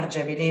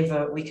energy. I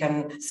believe we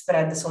can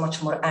spread so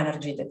much more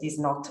energy that is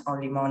not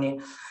only money.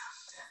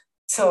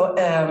 So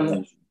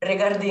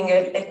regarding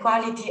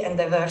equality and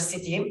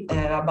diversity,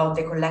 about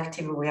the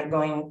collective we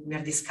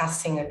are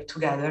discussing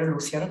together,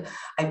 Lucian,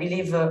 I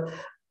believe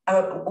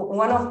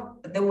one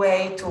of the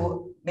way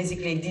to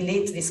basically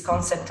delete this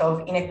concept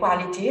of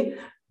inequality,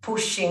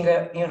 pushing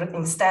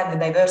instead the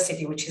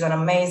diversity, which is an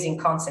amazing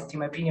concept in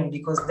my opinion,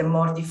 because the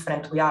more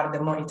different we are,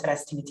 the more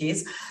interesting it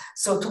is.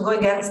 So to go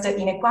against the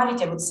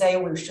inequality, I would say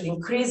we should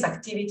increase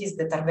activities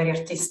that are very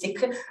artistic,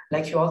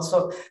 like you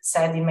also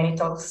said in many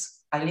talks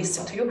I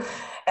listened to you.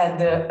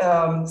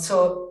 And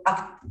so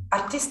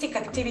artistic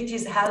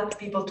activities help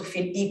people to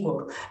feel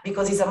equal,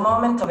 because it's a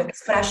moment of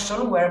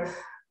expression where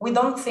we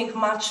don't think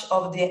much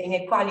of the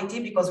inequality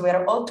because we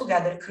are all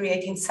together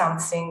creating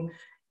something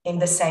in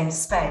the same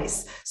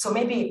space. So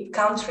maybe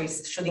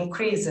countries should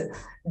increase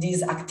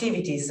these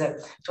activities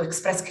to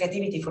express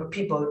creativity for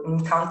people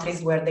in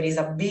countries where there is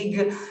a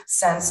big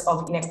sense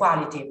of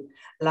inequality,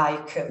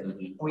 like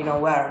we know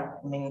where,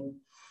 I mean,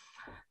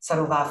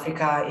 South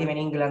Africa, even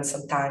England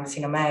sometimes,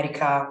 in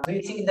America. Do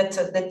you think that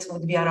that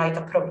would be a right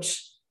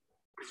approach?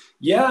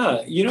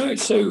 Yeah,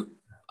 so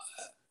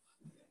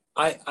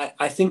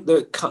I think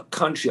the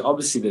country,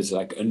 obviously there's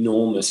like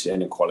enormous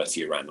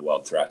inequality around the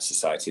world throughout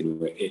society,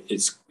 and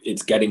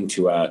it's getting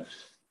to a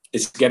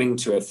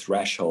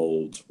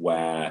threshold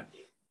where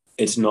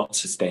it's not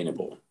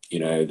sustainable.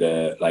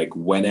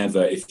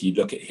 Whenever, if you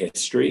look at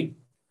history,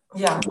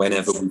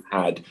 whenever we've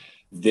had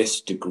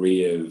this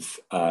degree of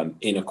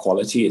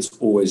inequality, it's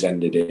always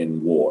ended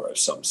in war of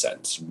some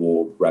sense,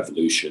 war,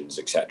 revolutions,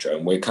 etc.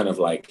 And we're kind of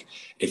like,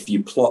 if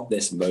you plot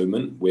this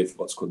moment with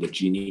what's called the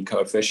Gini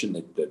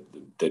coefficient,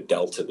 the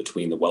delta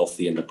between the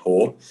wealthy and the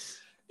poor,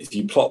 if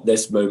you plot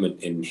this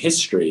moment in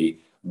history,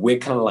 we're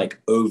kind of like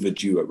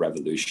overdue a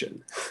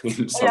revolution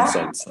in some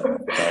sense.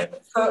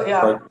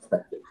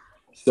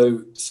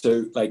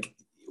 So like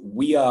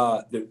we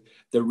are,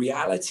 the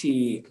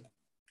reality,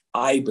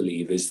 I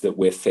believe, is that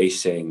we're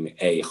facing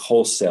a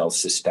wholesale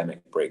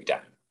systemic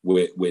breakdown.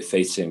 We're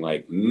facing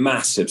like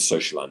massive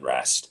social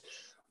unrest.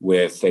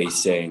 We're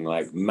facing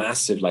like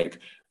massive like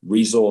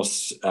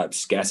resource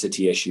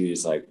scarcity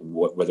issues, like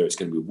whether it's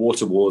going to be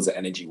water wars,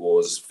 energy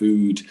wars,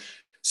 food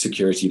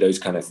security, those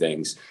kind of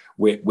things.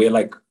 We're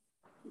like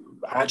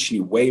actually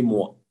way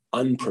more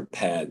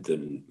unprepared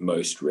than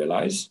most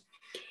realize.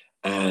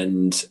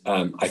 And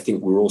I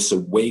think we're also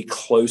way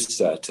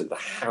closer to the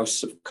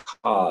house of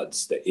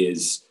cards that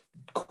is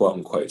quote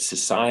unquote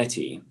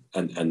society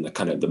and the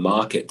kind of the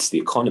markets, the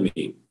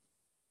economy.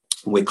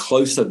 We're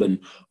closer than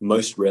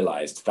most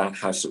realized that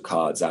house of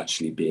cards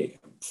actually being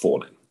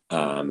falling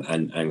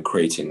and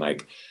creating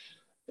like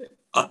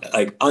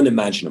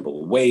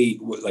unimaginable way,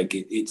 like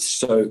it's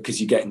so, because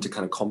you get into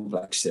kind of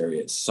complex theory,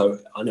 it's so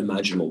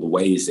unimaginable the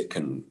ways it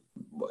can,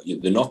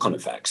 the knock-on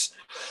effects.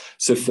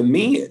 So for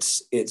me,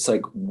 it's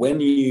like when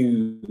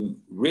you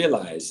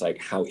realize like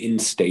how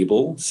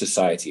unstable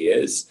society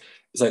is,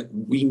 it's like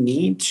we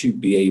need to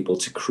be able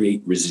to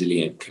create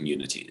resilient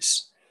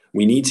communities.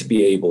 We need to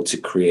be able to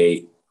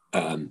create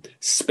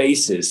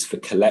spaces for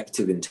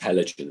collective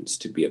intelligence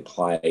to be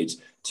applied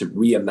to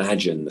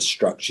reimagine the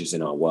structures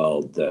in our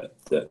world that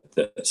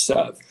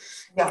serve.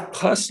 Yeah.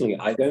 Personally,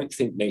 I don't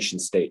think nation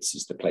states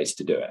is the place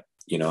to do it.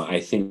 I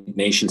think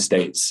nation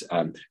states,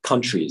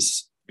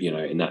 countries,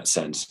 in that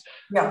sense,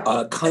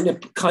 are kind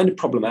of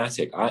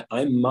problematic.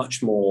 I'm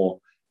much more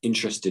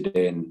interested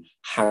in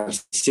how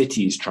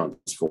cities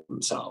transform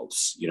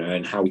themselves,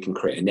 and how we can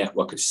create a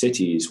network of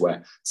cities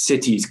where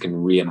cities can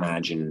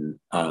reimagine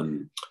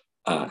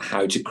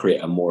how to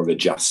create a more of a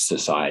just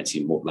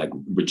society, more like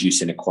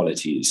reduce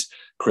inequalities,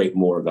 create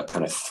more of a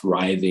kind of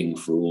thriving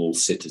for all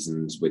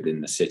citizens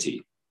within the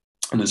city.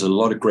 And there's a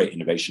lot of great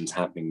innovations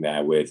happening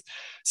there with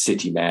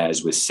city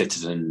mayors, with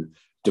citizen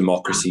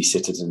democracy,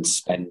 citizen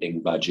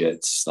spending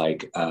budgets,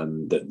 like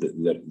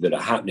that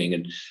are happening.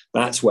 And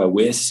that's where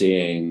we're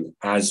seeing,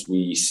 as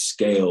we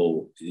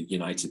scale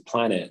United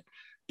Planet,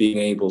 being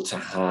able to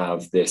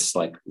have this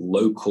like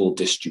local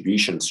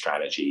distribution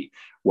strategy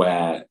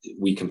where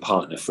we can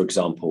partner, for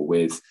example,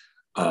 with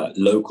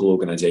local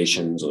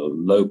organizations or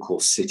local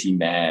city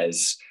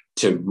mayors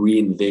to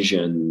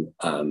re-envision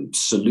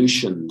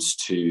solutions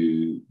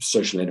to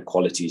social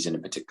inequalities in a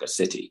particular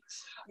city.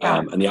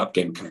 And the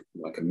UpGame can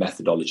be like a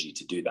methodology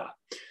to do that.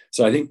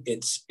 So I think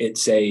it's a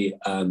it's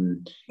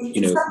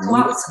up to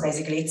us,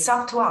 basically. It's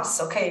up to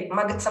us. Okay,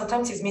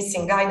 sometimes it's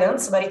missing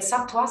guidance, but it's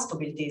up to us to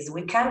build this.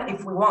 We can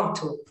if we want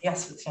to.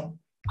 Yes, Lucian.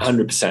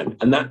 100%.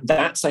 And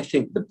that's I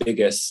think the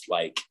biggest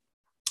like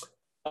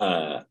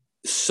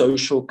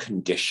social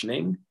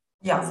conditioning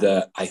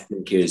that I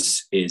think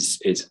is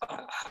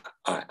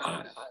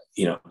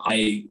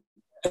I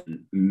and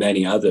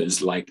many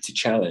others like to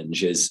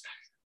challenge is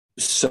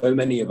so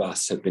many of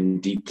us have been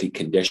deeply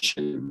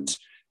conditioned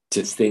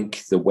to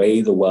think the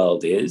way the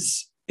world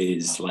is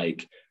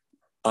like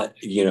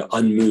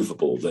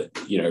unmovable, that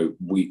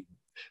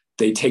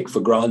they take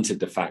for granted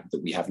the fact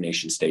that we have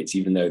nation states,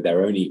 even though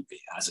they're only,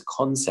 as a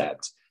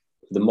concept,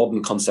 the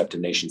modern concept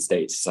of nation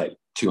states is like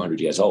 200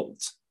 years old.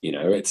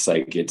 It's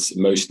like it's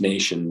most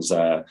nations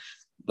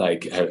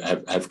like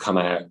have come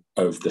out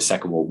of the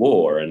Second World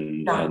War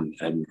and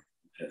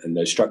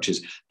those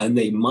structures, and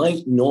they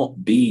might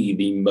not be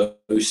the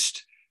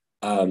most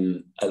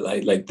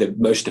like the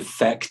most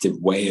effective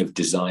way of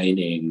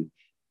designing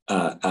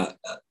a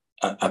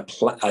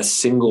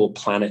single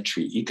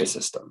planetary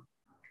ecosystem.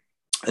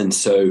 And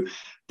so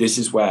this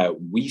is where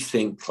we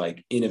think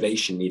like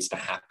innovation needs to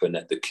happen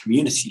at the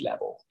community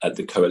level, at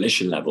the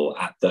coalition level,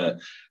 at the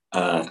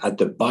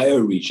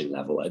bioregion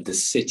level, at the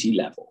city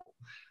level,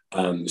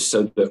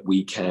 so that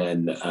we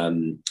can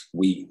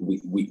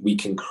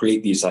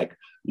create these like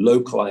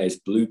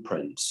localized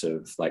blueprints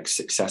of like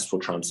successful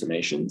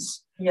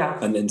transformations,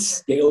 and then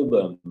scale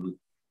them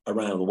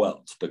around the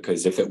world.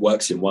 Because if it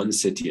works in one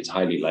city, it's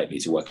highly likely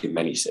to work in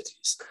many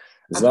cities.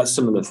 So that's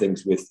some of the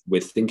things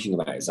we're thinking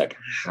about, is like,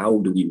 how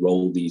do we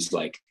roll these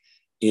like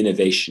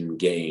innovation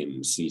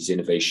games, these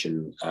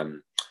innovation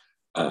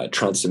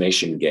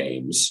transformation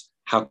games?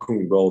 How can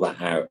we roll that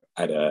out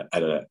at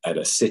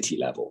a city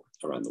level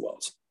around the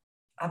world?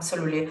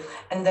 Absolutely.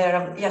 And there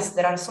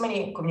are so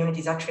many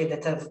communities actually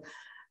that have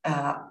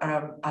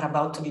are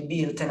about to be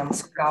built, and I'm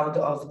so proud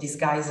of these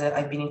guys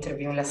I've been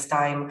interviewing last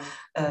time,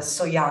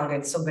 so young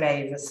and so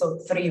brave, so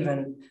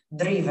driven.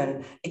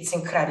 It's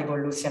incredible,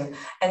 Lucian.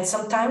 And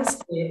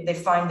sometimes they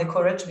find the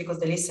courage because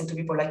they listen to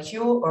people like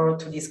you or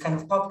to this kind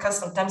of podcast.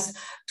 Sometimes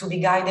to be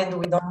guided,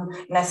 we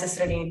don't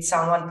necessarily need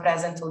someone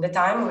present all the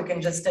time. We can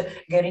just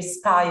get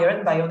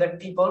inspired by other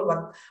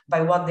people,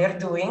 by what they're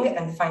doing,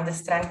 and find the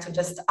strength to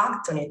just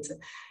act on it.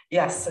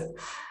 Yes.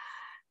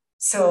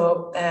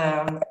 So,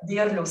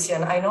 dear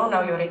Lucian, I know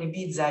now you're in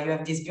Ibiza. You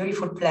have this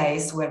beautiful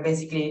place where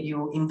basically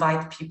you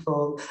invite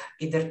people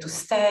either to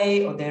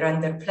stay or they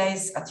rent their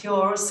place at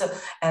yours.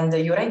 And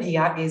your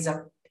idea is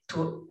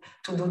to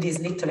do these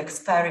little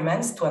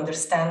experiments to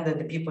understand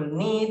the people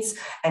needs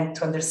and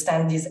to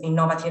understand this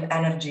innovative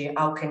energy,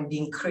 how can be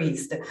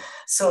increased.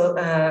 So,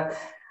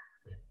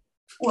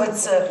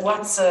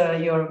 what's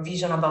your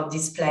vision about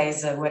this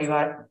place where you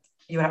are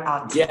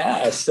at?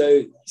 Yeah,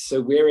 so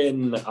we're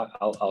in.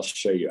 I'll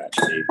show you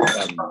actually.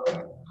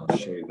 I'll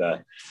show you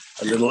a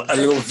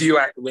little view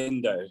out the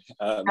window.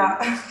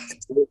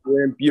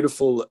 We're in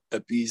beautiful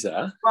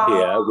Ibiza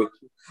here,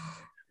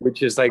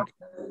 which is like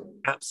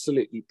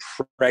absolutely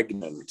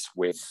pregnant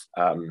with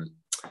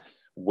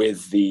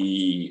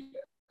the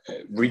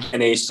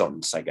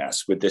renaissance, I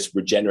guess, with this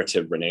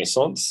regenerative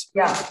renaissance.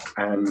 Yeah.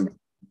 And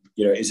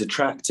is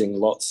attracting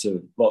lots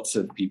of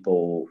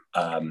people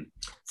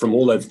from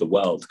all over the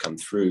world come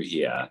through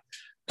here.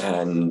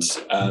 And,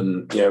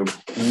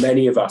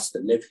 many of us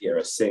that live here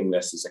are seeing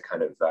this as a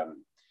kind of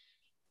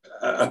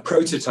a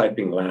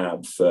prototyping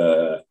lab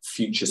for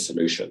future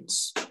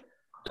solutions.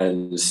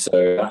 And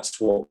so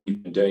that's what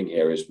we've been doing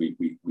here, is we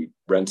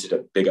rented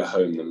a bigger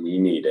home than we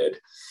needed.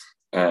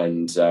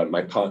 And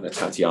my partner,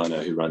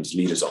 Tatiana, who runs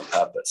Leaders on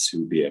Purpose, who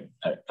would be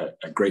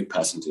a great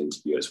person to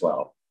interview as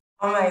well.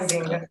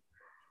 Amazing.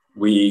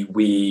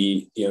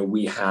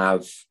 We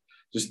have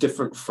just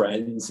different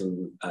friends,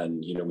 and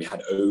we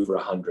had over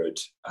 100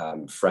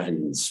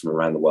 friends from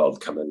around the world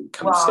come and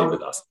stay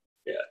with us.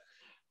 Yeah,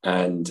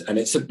 and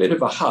it's a bit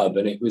of a hub,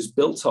 and it was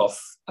built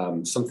off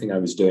something I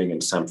was doing in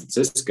San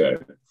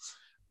Francisco,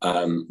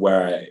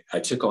 where I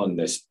took on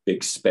this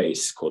big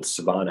space called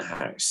Savannah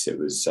House. It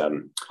was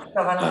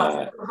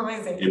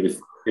amazing.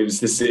 It was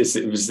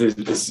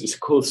this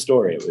cool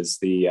story. It was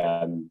the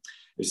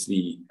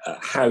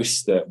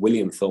house that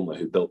William Filmer,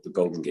 who built the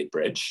Golden Gate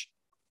Bridge,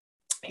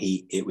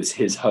 it was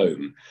his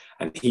home,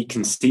 and he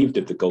conceived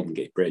of the Golden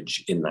Gate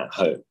Bridge in that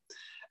home.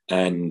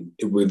 And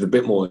with a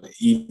bit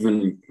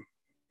even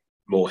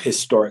more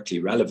historically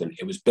relevant,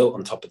 it was built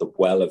on top of the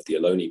well of the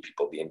Ohlone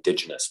people, the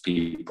indigenous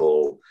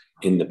people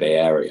in the Bay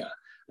Area.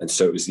 And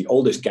so it was the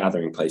oldest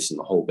gathering place in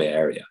the whole Bay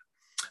Area.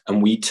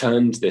 And we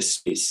turned this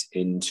space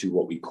into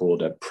what we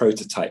called a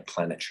prototype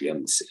planetary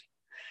embassy.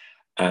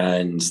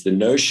 And the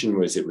notion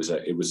was it was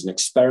an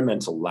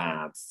experimental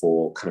lab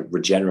for kind of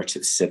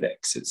regenerative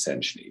civics,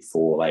 essentially,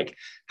 for like,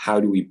 how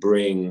do we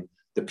bring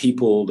the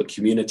people, the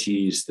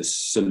communities, the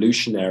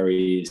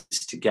solutionaries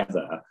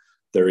together?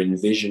 They're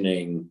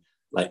envisioning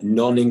like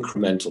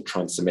non-incremental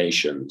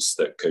transformations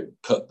that could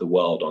put the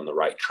world on the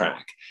right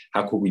track.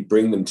 How could we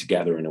bring them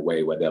together in a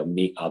way where they'll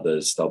meet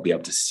others, they'll be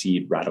able to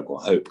seed radical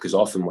hope? Because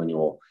often when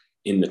you're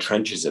in the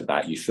trenches of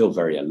that, you feel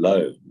very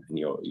alone, and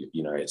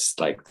it's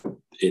like,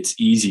 it's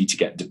easy to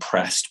get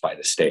depressed by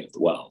the state of the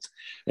world.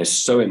 And it's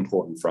so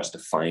important for us to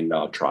find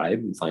our tribe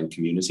and find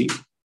community.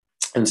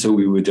 And so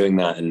we were doing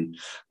that. And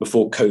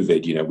before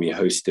COVID, we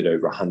hosted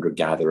over 100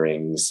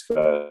 gatherings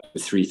for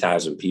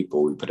 3,000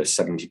 people. We put a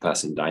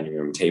 70-person dining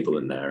room table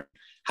in there,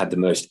 had the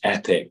most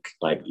epic,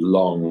 like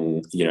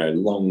long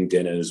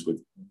dinners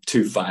with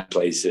 2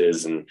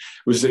 fireplaces. And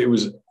it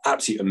was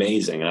absolutely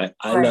amazing. I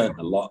learned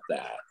a lot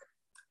there,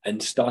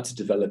 and started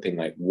developing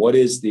like, what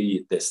is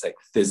this like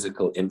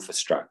physical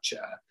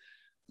infrastructure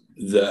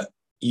that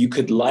you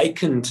could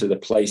liken to the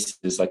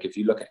places, like if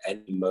you look at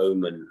any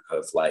moment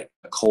of like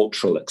a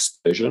cultural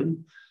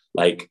explosion,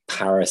 like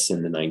Paris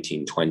in the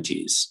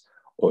 1920s,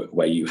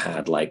 where you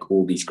had like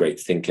all these great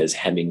thinkers,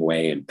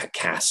 Hemingway and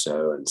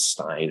Picasso and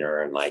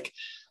Steiner, and like,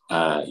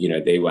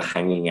 they were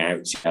hanging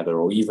out together.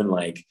 Or even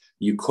like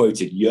you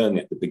quoted Jung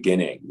at the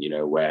beginning,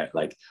 where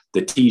like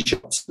the tea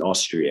shops in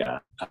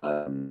Austria,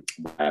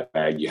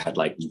 where you had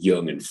like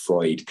Jung and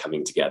Freud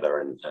coming together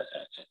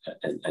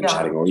and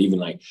chatting, or even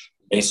like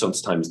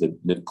Renaissance times,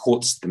 the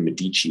courts, the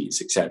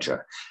Medicis,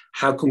 etc.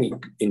 How can we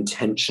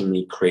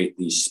intentionally create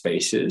these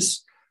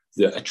spaces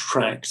that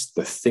attracts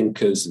the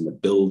thinkers and the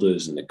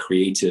builders and the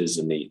creators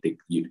and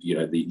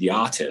the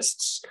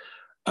artists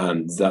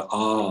that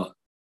are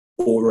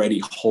already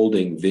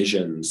holding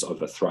visions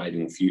of a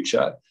thriving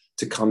future,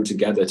 to come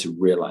together to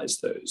realize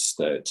those,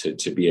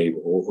 to be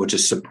able, or to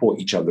support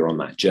each other on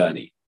that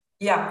journey.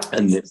 Yeah.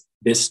 And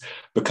this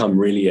become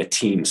really a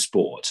team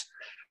sport.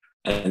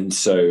 And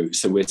so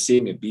we're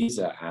seeing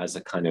Ibiza as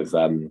a kind of,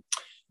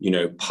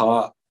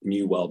 part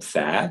New World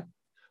Fair,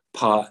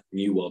 part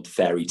New World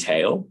fairy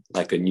tale,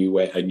 like a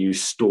new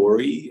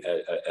story,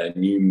 a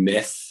new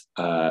myth,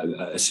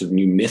 a sort of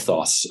new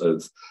mythos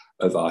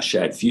of our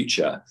shared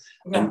future,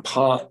 and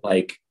part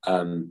like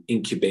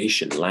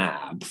incubation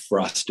lab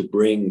for us to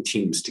bring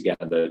teams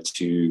together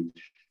to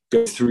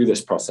go through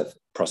this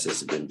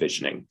process of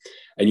envisioning.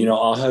 And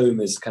our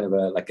home is kind of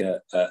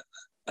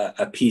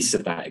a piece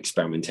of that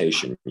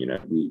experimentation.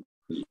 We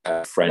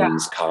have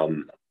friends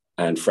come,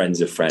 and friends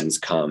of friends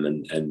come,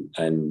 and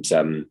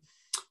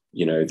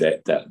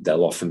that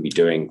they'll often be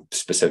doing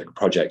specific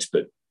projects,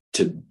 but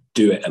to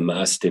do it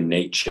immersed in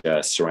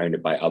nature,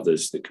 surrounded by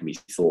others that can be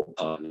thought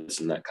partners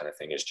and that kind of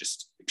thing, is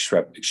just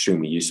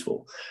extremely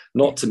useful.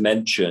 Not to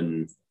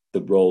mention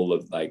the role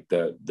of like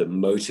the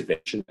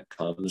motivation that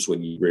comes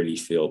when you really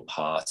feel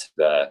part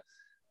of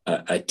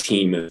a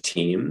team of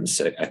teams,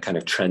 a kind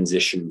of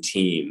transition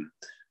team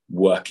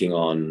working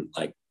on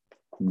like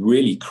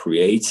really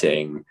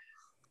creating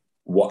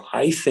what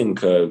I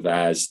think of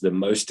as the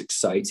most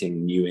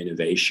exciting new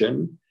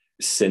innovation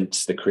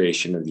since the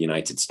creation of the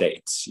United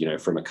States.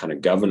 From a kind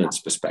of governance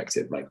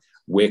perspective, like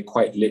we're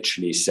quite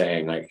literally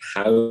saying like,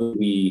 how do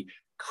we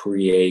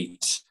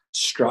create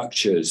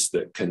structures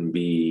that can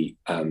be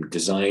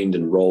designed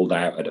and rolled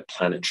out at a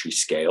planetary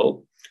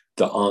scale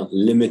that aren't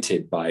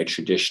limited by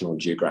traditional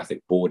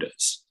geographic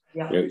borders.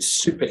 It's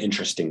super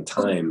interesting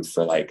time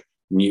for like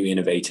new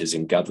innovators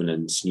in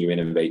governance, new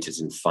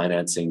innovators in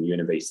financing, new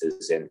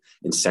innovators in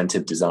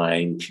incentive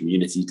design,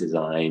 community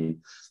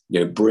design,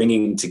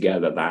 bringing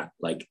together that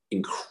like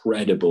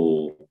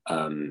incredible,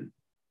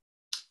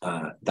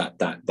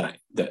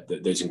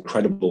 those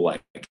incredible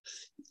like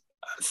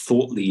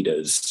thought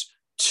leaders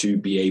to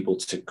be able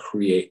to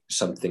create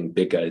something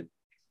bigger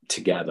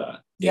together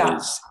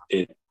is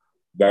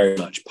very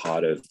much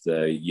part of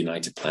the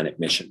United Planet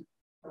mission.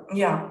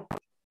 Yeah.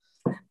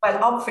 Well,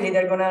 hopefully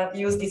they're gonna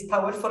use this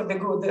power for the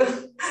good,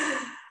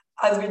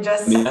 as we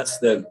just. I mean,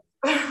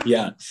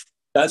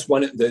 that's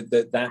one of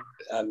that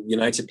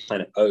United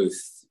Planet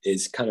Oath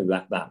is kind of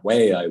that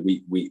way.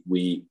 We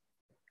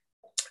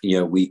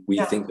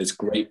think there's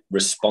great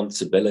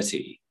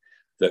responsibility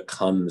that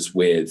comes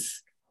with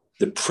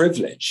the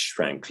privilege,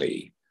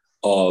 frankly,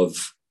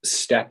 of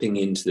stepping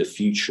into the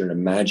future and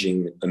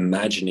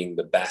imagining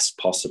the best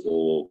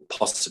possible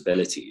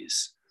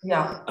possibilities.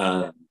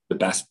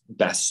 The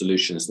best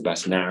solutions, the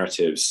best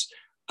narratives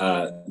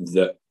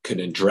that can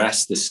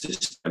address the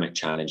systemic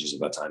challenges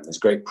of our time. There's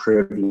great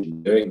privilege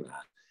in doing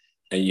that.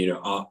 And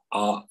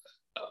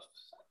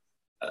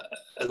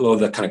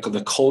the kind of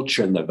the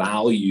culture and the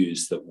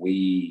values that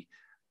we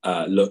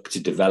look to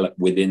develop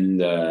within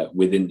the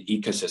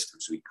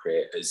ecosystems we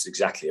create is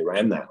exactly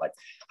around that. Like,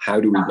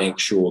 how do we make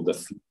sure the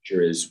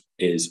future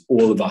is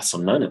all of us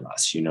or none of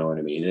us? You know what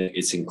I mean?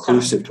 It's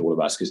inclusive to all of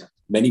us, because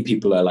many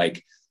people are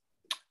like,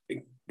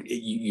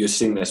 you're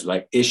seeing this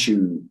like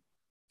issue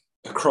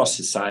across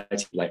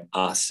society, like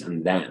us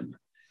and them,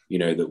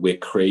 that we're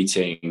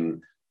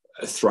creating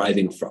a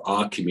thriving for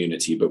our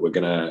community, but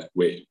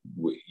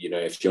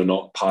if you're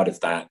not part of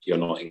that, you're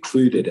not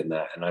included in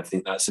that. And I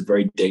think that's a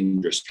very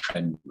dangerous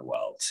trend in the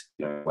world,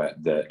 where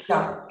the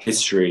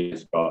history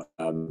has got,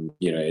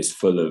 is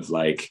full of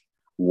like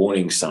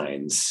warning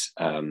signs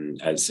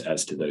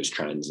as to those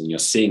trends. And you're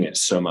seeing it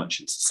so much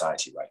in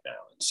society right now.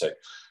 And so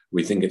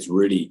we think it's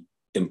really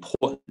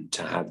important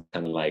to have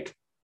kind of like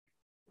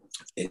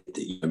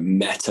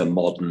meta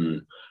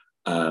modern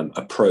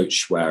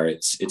approach where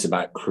it's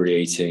about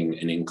creating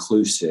an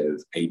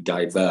inclusive, a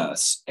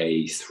diverse,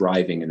 a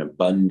thriving and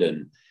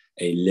abundant,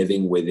 a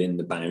living within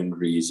the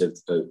boundaries of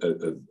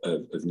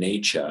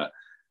nature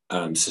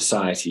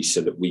society,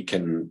 so that we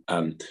can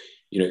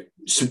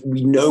so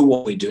we know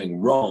what we're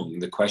doing wrong.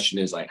 The question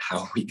is like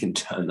how we can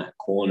turn that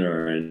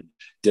corner and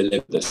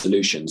deliver the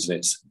solutions. And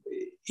it's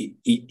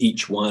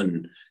each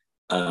one.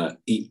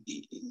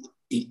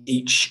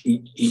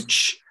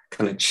 Each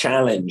kind of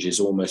challenge is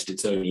almost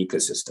its own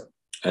ecosystem.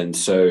 And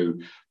so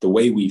the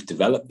way we've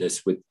developed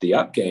this with the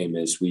Up Game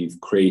is we've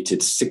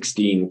created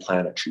 16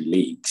 planetary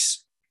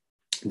leagues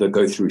that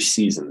go through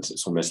seasons.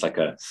 It's almost like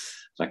a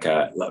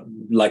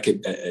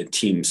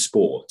team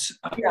sport.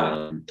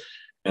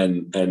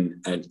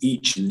 and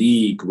each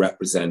league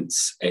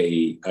represents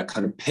a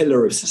kind of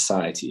pillar of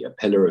society, a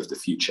pillar of the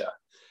future.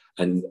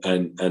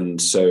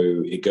 And so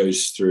it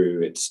goes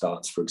through, it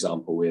starts, for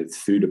example, with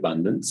food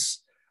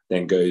abundance,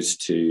 then goes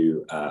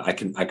to, I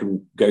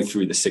can go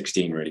through the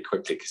 16 really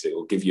quickly because it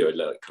will give you a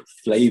little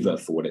flavor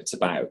for what it's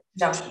about.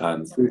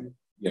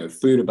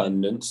 Food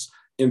abundance,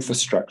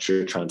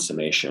 infrastructure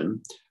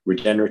transformation,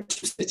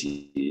 regenerative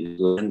cities,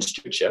 land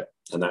stewardship,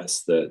 and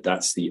that's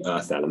the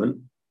earth element.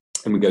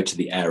 And we go to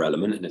the air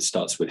element, and it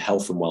starts with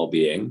health and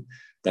well-being.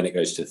 Then it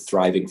goes to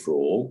thriving for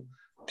all,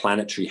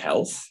 planetary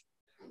health,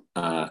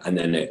 and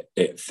then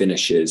it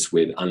finishes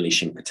with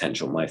unleashing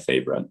potential. My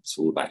favorite. It's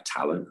all about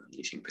talent,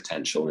 unleashing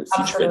potential, and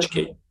future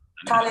education.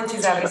 Talent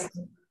is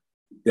everything.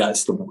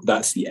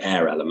 That's the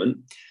air element,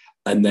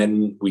 and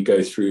then we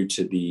go through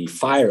to the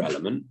fire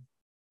element,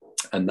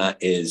 and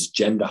that is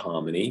gender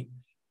harmony.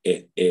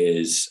 It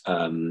is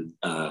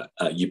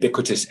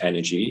ubiquitous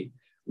energy,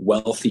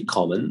 wealthy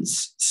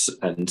commons,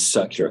 and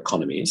circular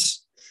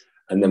economies.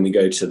 And then we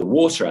go to the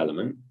water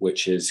element,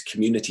 which is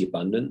community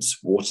abundance,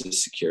 water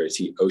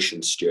security,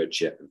 ocean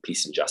stewardship, and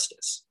peace and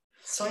justice.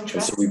 So interesting.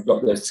 And so we've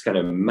got this kind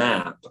of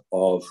map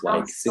of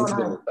think of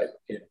it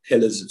like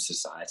pillars of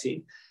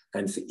society.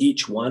 And for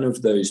each one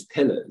of those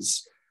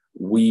pillars,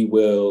 we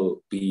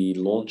will be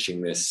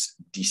launching this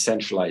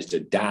decentralized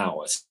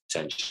DAO,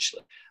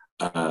 essentially,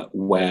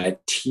 where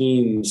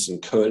teams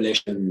and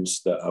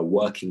coalitions that are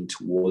working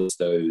towards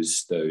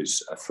those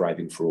a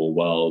thriving for all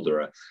world,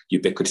 or a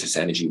ubiquitous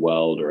energy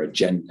world, or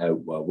a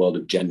world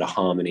of gender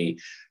harmony,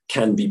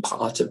 can be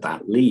part of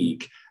that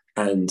league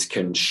and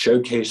can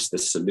showcase the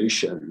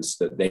solutions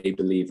that they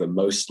believe are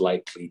most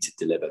likely to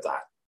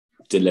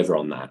deliver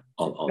on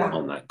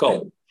that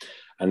goal.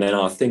 And then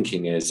our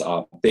thinking is,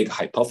 our big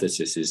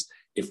hypothesis is,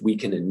 if we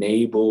can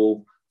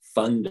enable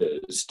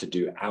funders to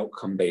do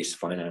outcome-based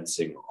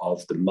financing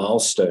of the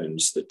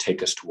milestones that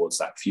take us towards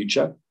that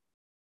future,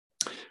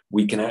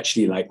 we can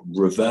actually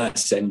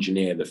reverse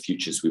engineer the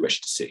futures we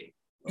wish to see.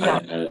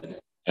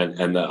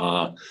 And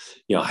our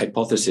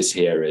hypothesis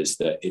here is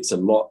that it's a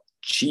lot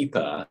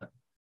cheaper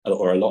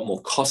or a lot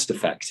more cost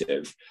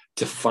effective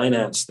to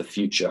finance the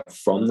future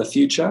from the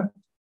future,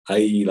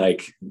 i.e.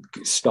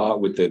 start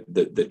with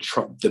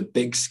the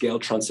big scale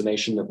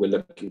transformation that we're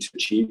looking to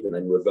achieve, and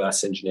then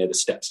reverse engineer the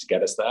steps to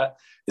get us there,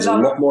 is a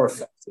lot more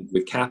effective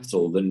with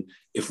capital than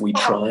if we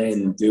try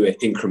and do it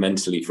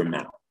incrementally from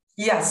now.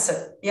 Yes.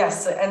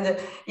 And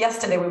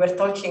yesterday we were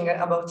talking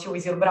about you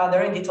with your brother,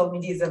 and he told me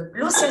this.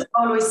 Lucian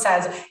always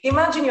says,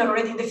 imagine you're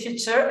already in the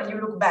future and you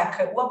look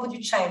back, what would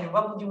you change?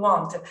 What would you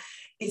want?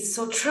 It's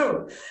so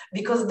true,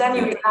 because then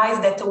you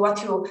realize that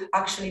what you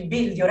actually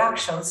build, your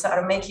actions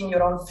are making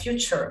your own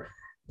future.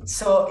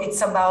 So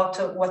it's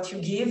about what you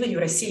give, you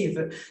receive.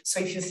 So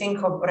if you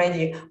think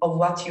already of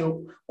what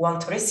you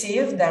want to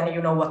receive, then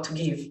you know what to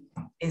give.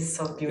 It's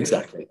so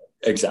beautiful.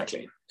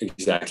 Exactly.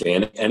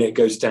 And it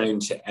goes down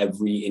to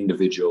every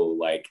individual.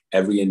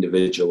 Every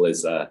individual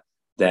is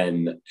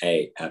then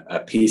a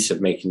piece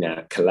of making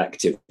that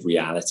collective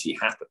reality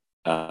happen.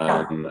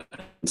 And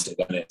so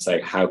then it's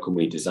how can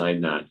we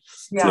design that?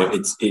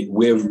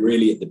 We're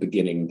really at the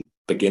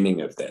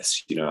beginning of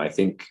this. I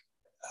think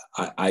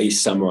I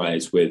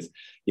summarize with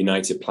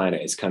United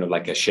Planet is kind of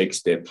like a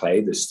Shakespeare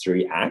play. There's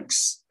 3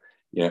 acts.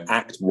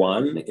 Act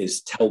 1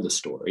 is tell the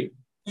story.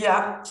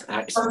 Act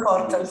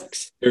 2 is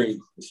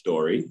experience the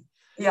story.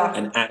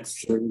 And Act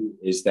 3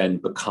 is then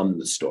become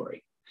the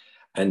story.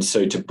 And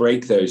so to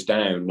break those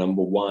down,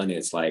 number 1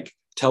 is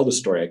tell the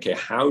story. Okay,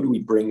 how do we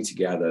bring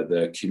together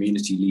the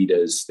community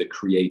leaders, the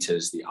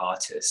creators, the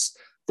artists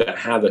that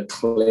have a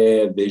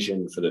clear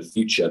vision for the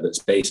future that's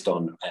based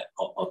on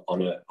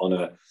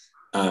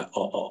a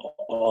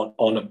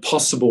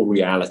possible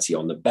reality,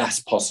 on the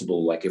best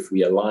possible, if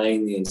we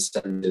align the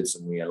incentives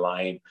and we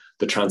align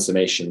the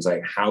transformations,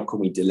 how can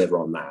we deliver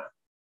on that?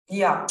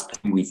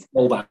 And we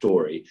tell that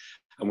story,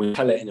 and we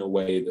tell it in a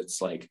way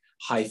that's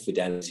high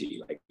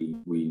fidelity,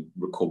 we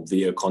record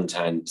video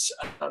content,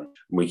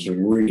 we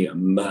can really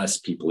immerse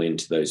people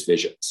into those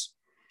visions.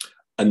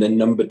 And then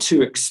number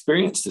 2,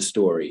 experience the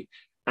story.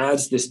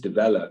 As this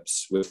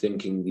develops, we're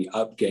thinking the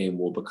up game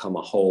will become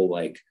a whole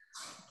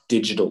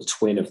digital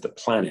twin of the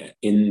planet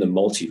in the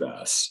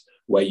multiverse,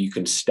 where you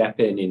can step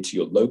into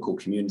your local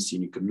community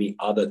and you can meet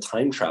other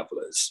time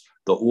travelers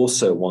that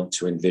also want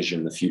to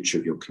envision the future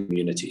of your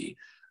community,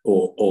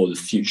 or the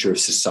future of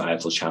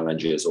societal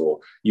challenges, or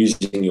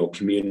using your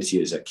community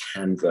as a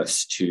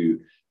canvas to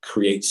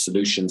create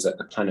solutions at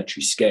the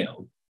planetary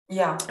scale.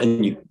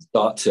 And you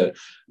start to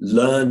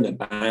learn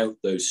about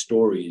those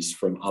stories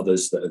from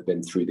others that have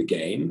been through the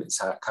game. It's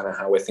kind of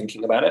how we're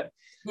thinking about it.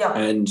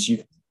 And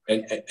you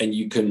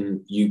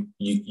can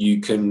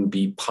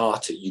be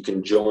you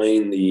can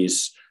join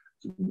these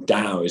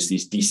DAOs,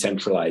 these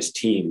decentralized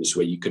teams,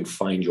 where you can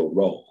find your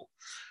role.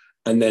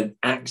 And then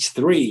Act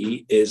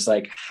 3 is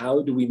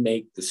how do we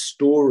make the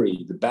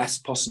story the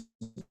best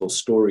possible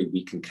story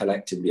we can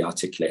collectively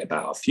articulate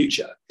about our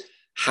future?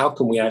 How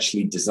can we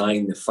actually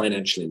design the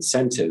financial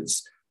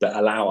incentives that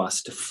allow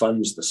us to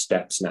fund the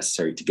steps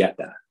necessary to get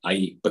there,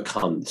 i.e.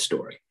 become the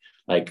story,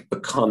 like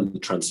become the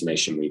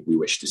transformation we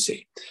wish to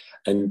see.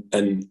 And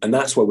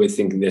that's why we're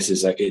thinking this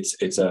is it's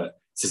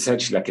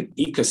essentially like an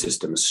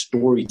ecosystem, a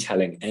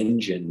storytelling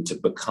engine to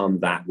become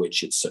that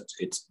which it's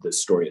the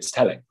story it's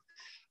telling.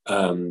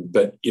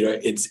 But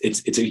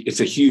it's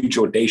a huge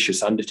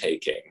audacious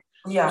undertaking.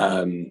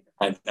 Yeah.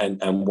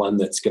 And one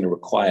that's going to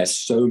require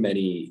so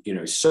many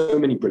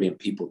brilliant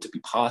people to be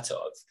part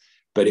of.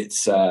 But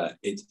it's a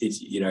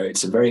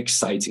very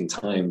exciting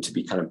time to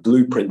be kind of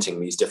blueprinting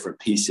these different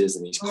pieces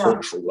and these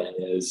cultural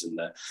layers and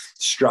the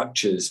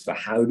structures for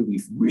how do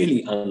we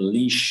really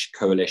unleash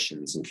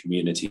coalitions and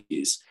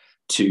communities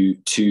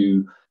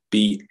to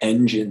be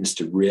engines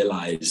to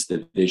realize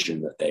the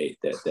vision that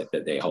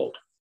they hold.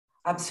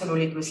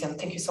 Absolutely, Lucian.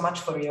 Thank you so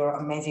much for your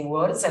amazing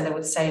words. And I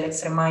would say,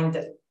 let's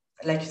remind,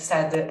 like you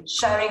said,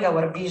 sharing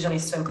our vision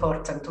is so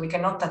important. We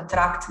cannot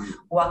attract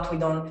what we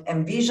don't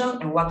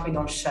envision and what we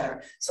don't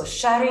share. So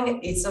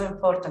sharing is so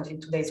important in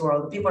today's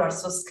world. People are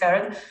so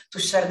scared to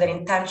share their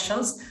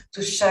intentions,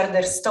 to share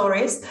their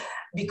stories,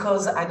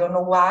 because I don't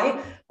know why.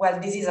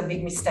 Well, this is a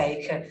big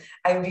mistake.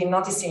 I've been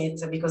noticing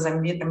it because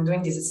I'm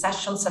doing these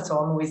sessions at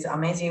home with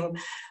amazing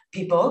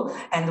people,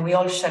 and we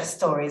all share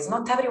stories.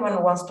 Not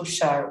everyone wants to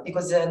share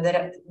because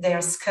they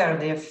are scared,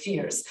 they have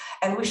fears.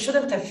 And we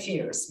shouldn't have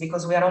fears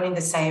because we are all in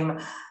the same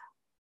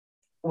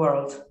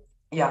world.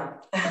 Yeah.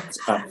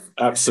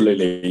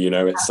 Absolutely.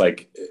 It's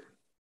like,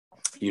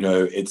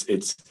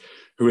 it's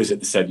who is it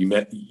that said you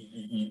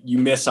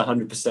miss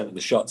 100% of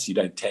the shots you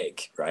don't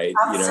take, right?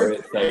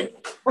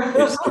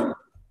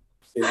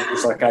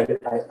 It's like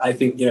I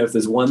think if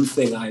there's one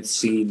thing I've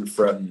seen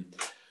from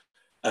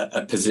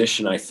a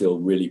position I feel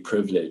really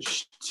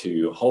privileged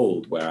to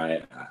hold,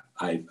 where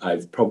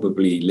I've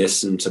probably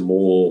listened to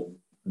more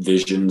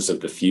visions of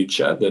the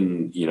future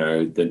than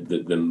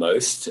than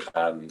most.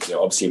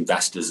 Obviously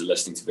investors are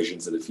listening to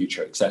visions of the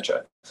future,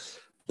 etc.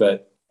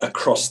 But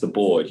across the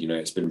board,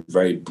 it's been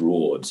very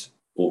broad.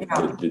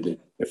 The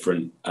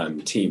different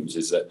teams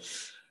is that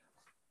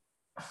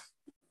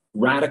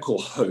radical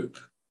hope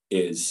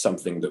is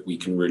something that we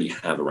can really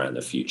have around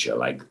the future.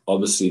 Like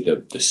obviously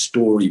the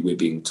story we're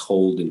being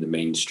told in the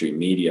mainstream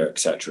media,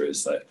 etc.,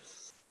 is that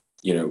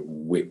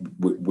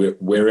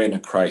we're in a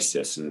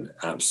crisis, and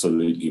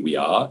absolutely we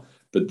are.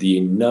 But the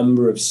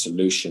number of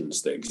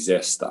solutions that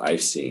exist that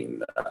I've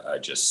seen are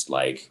just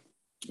like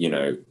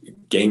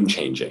game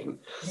changing.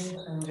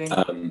 They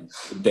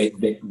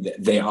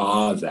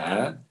are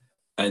there.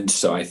 And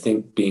so I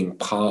think being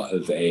part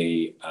of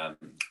a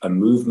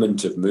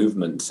movement of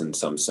movements in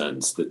some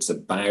sense that's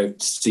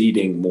about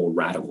seeding more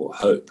radical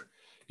hope,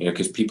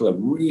 because people are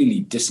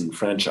really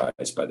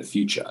disenfranchised by the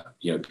future.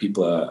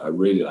 People are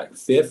really like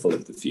fearful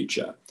of the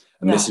future.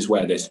 And this is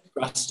where this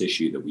trust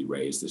issue that we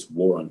raise, this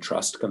war on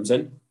trust, comes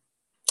in.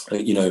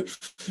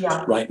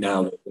 Right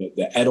now,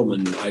 the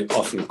Edelman, I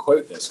often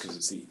quote this because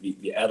it's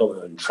the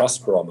Edelman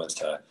Trust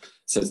Barometer,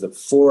 says that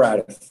 4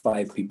 out of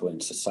 5 people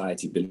in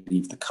society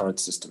believe the current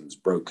system is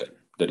broken,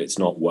 that it's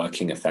not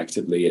working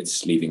effectively.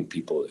 It's leaving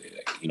people,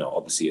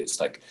 obviously it's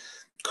like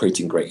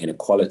creating great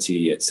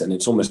inequality. It's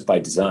almost by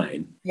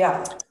design.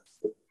 Yeah.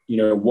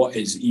 What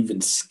is even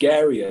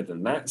scarier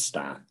than that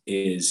stat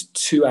is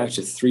 2 out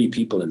of 3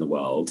 people in the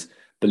world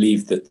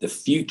believe that the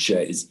future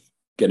is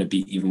going to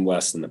be even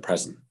worse than the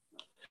present.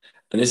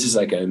 And this is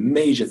like a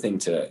major thing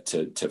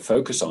to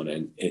focus on,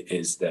 and it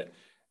is that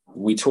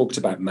we talked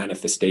about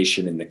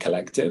manifestation in the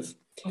collective.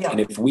 Yeah. And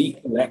if we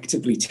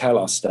collectively tell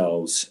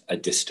ourselves a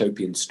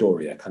dystopian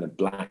story, a kind of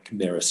Black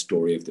Mirror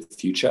story of the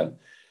future,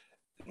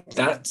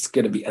 that's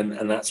going to be,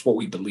 and that's what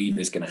we believe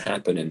is going to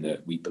happen, in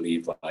that we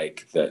believe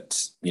like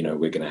that,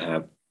 we're going to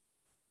have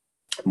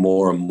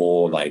more and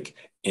more like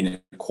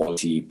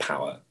inequality,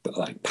 power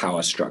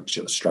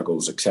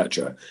struggles,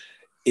 etc.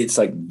 It's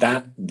like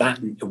that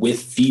we're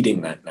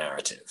feeding that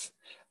narrative.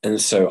 And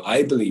so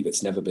I believe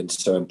it's never been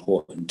so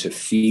important to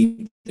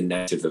feed the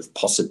narrative of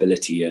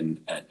possibility and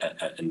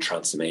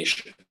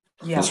transformation.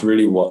 Yeah. It's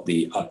really what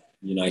the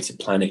United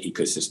Planet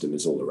ecosystem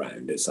is all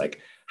around. It's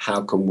like,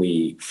 how can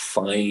we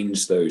find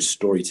those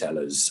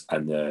storytellers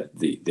and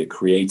the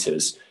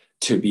creators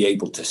to be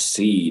able to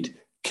seed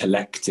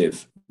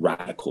collective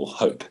radical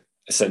hope?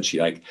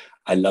 Essentially, like,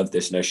 I love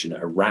this notion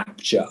of a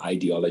rapture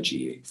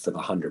ideology for the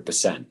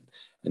 100%.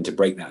 And to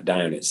break that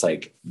down, it's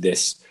like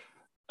this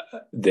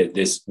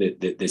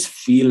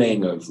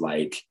feeling of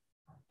like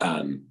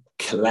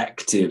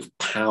collective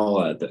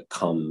power that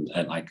comes,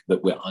 and like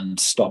that we're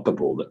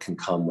unstoppable, that can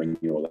come when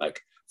your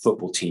like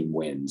football team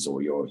wins,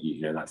 or your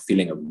that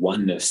feeling of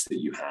oneness that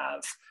you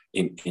have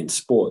in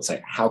sports.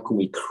 Like, how can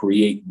we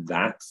create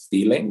that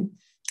feeling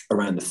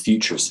around the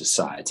future of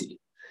society?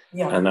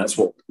 Yeah. And that's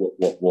what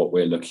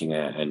we're looking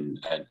at, and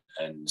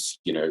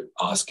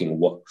asking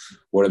what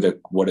are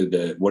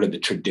the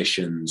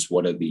traditions,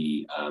 what are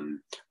the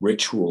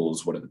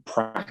rituals, what are the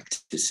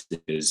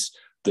practices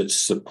that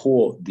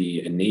support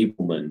the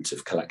enablement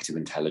of collective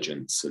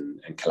intelligence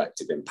and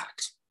collective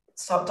impact.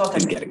 So totally.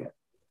 And getting it.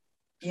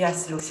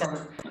 Yes, Lucian.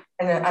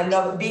 And I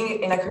love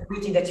being in a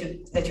community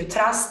that you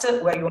trust,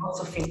 where you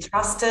also feel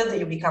trusted.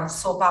 You become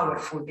so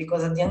powerful,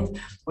 because at the end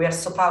we are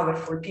so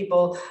powerful.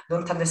 People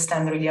don't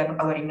understand really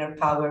our inner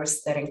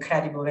powers. They're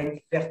incredible.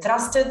 And we are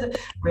trusted.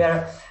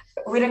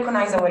 We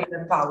recognize our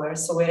inner power,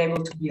 so we're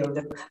able to build.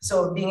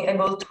 So being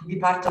able to be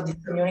part of this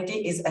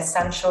community is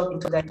essential in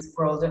today's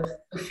world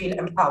to feel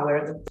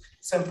empowered.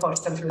 So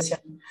important,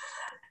 Lucian.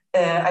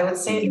 I would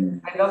say,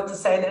 I love to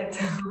say that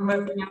in my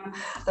opinion,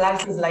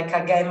 life is like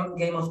a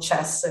game of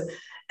chess.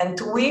 And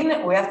to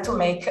win, we have to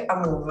make a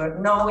move.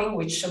 Knowing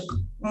which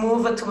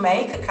move to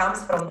make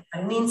comes from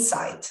an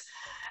insight.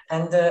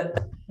 And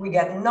we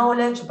get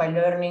knowledge by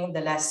learning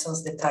the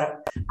lessons that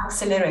are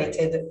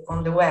accelerated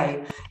on the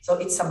way. So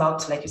it's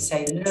about, like you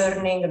say,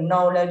 learning,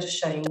 knowledge,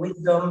 sharing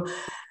wisdom,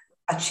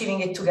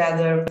 achieving it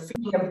together,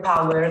 feeling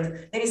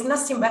empowered. There is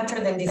nothing better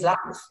than this life.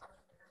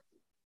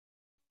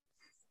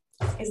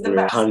 It's the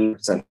best.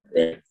 100%.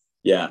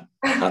 Yeah,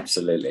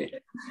 absolutely.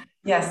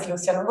 Yes,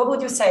 Luciano. What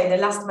would you say, the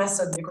last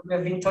message, because we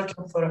have been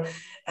talking for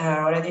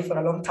already for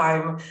a long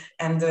time,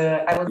 and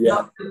I would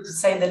love to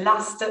say the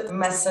last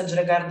message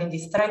regarding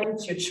this thriving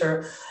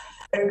future,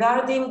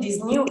 regarding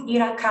this new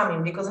era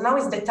coming, because now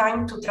is the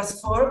time to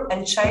transform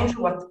and change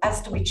what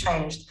has to be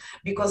changed,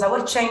 because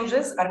our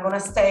changes are going to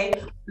stay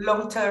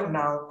long term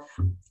now,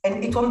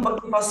 and it won't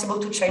be possible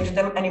to change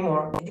them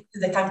anymore. This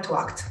is the time to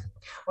act.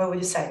 What would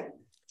you say?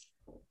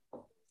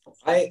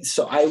 I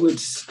would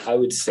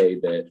say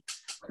that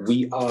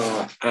we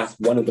are at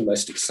one of the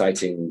most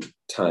exciting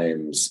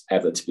times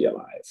ever to be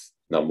alive.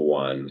 Number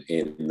one,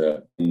 in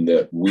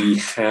that we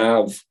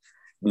have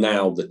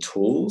now the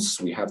tools,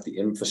 we have the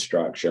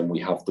infrastructure, and we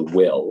have the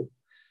will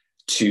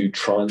to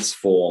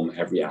transform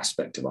every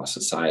aspect of our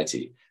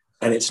society.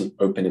 And it's an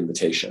open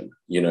invitation.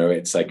 You know,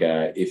 it's like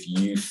if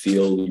you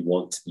feel you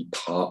want to be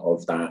part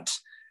of that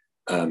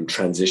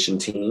transition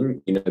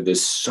team, you know,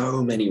 there's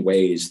so many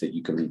ways that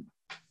you can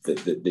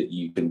that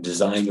you can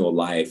design your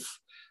life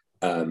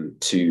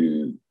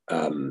to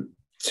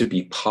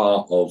be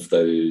part of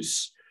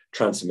those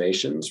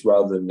transformations,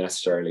 rather than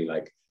necessarily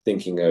like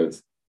thinking of,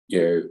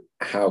 you know,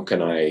 how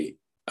can I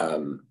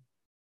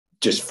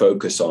just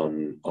focus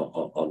on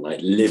like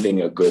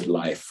living a good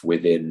life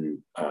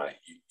within your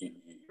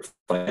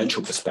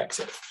financial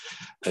perspective.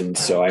 And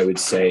so I would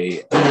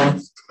say,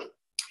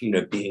 you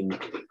know,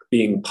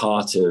 being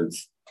part of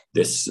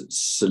this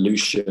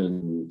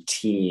solution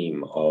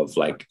team of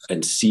like,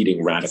 and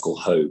seeding radical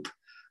hope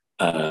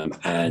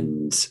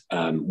and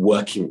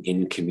working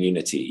in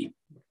community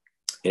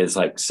is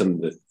like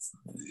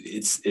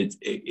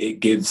it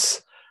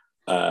gives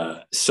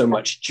so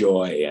much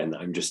joy, and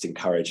I'm just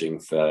encouraging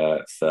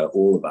for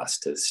all of us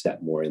to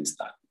step more into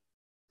that.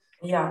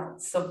 Yeah,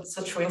 so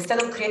true.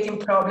 Instead of creating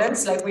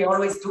problems like we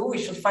always do, we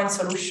should find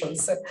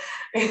solutions.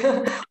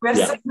 We are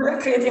so good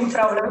at creating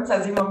problems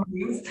as human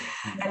beings,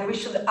 and we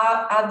should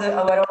add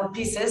our own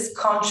pieces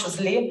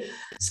consciously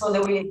so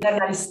that we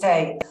eternally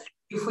stay.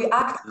 If we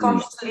act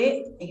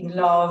consciously in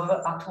love,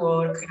 at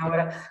work,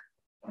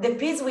 the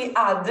piece we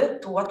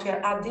add to what we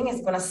are adding is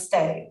going to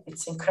stay.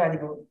 It's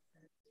incredible.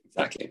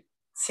 Exactly.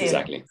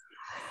 Exactly.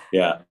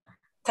 Yeah.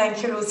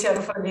 Thank you,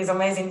 Lucian, for this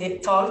amazing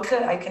talk.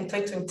 I can't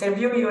wait to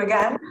interview you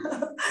again.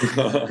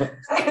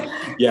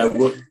 Yeah,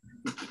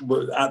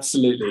 we're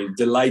absolutely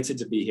delighted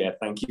to be here.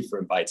 Thank you for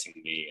inviting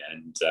me.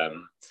 And,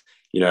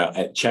 you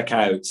know, check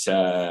out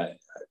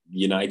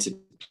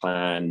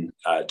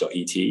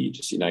unitedplan.et,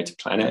 just United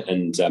Planet,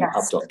 and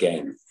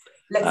up.game.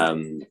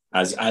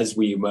 As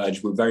we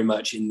emerge, we're very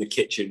much in the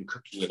kitchen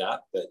cooking it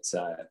up, but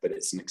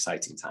it's an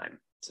exciting time.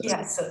 So.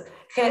 Yes.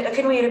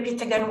 Can we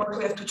repeat again what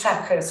we have to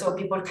check so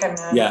people can...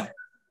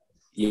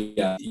 Yeah,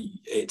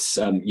 it's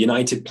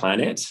United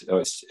Planet,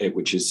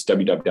 which is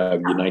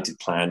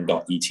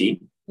www.unitedplan.et.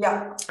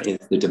 Yeah,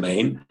 is the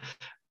domain.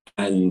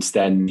 And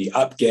then the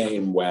up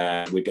game,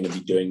 where we're going to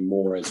be doing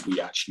more as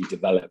we actually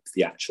develop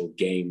the actual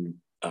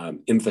game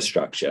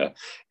infrastructure,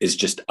 is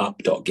just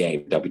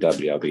up.game,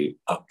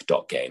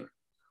 www.up.game.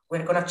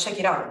 We're going to check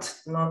it out.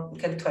 No,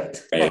 can't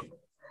wait. Right.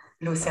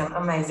 Lucian,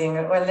 amazing.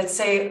 Well, let's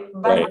say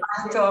bye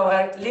to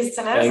our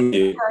listeners. Thank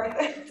you.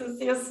 To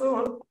see you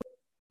soon.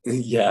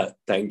 Yeah,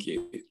 thank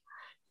you.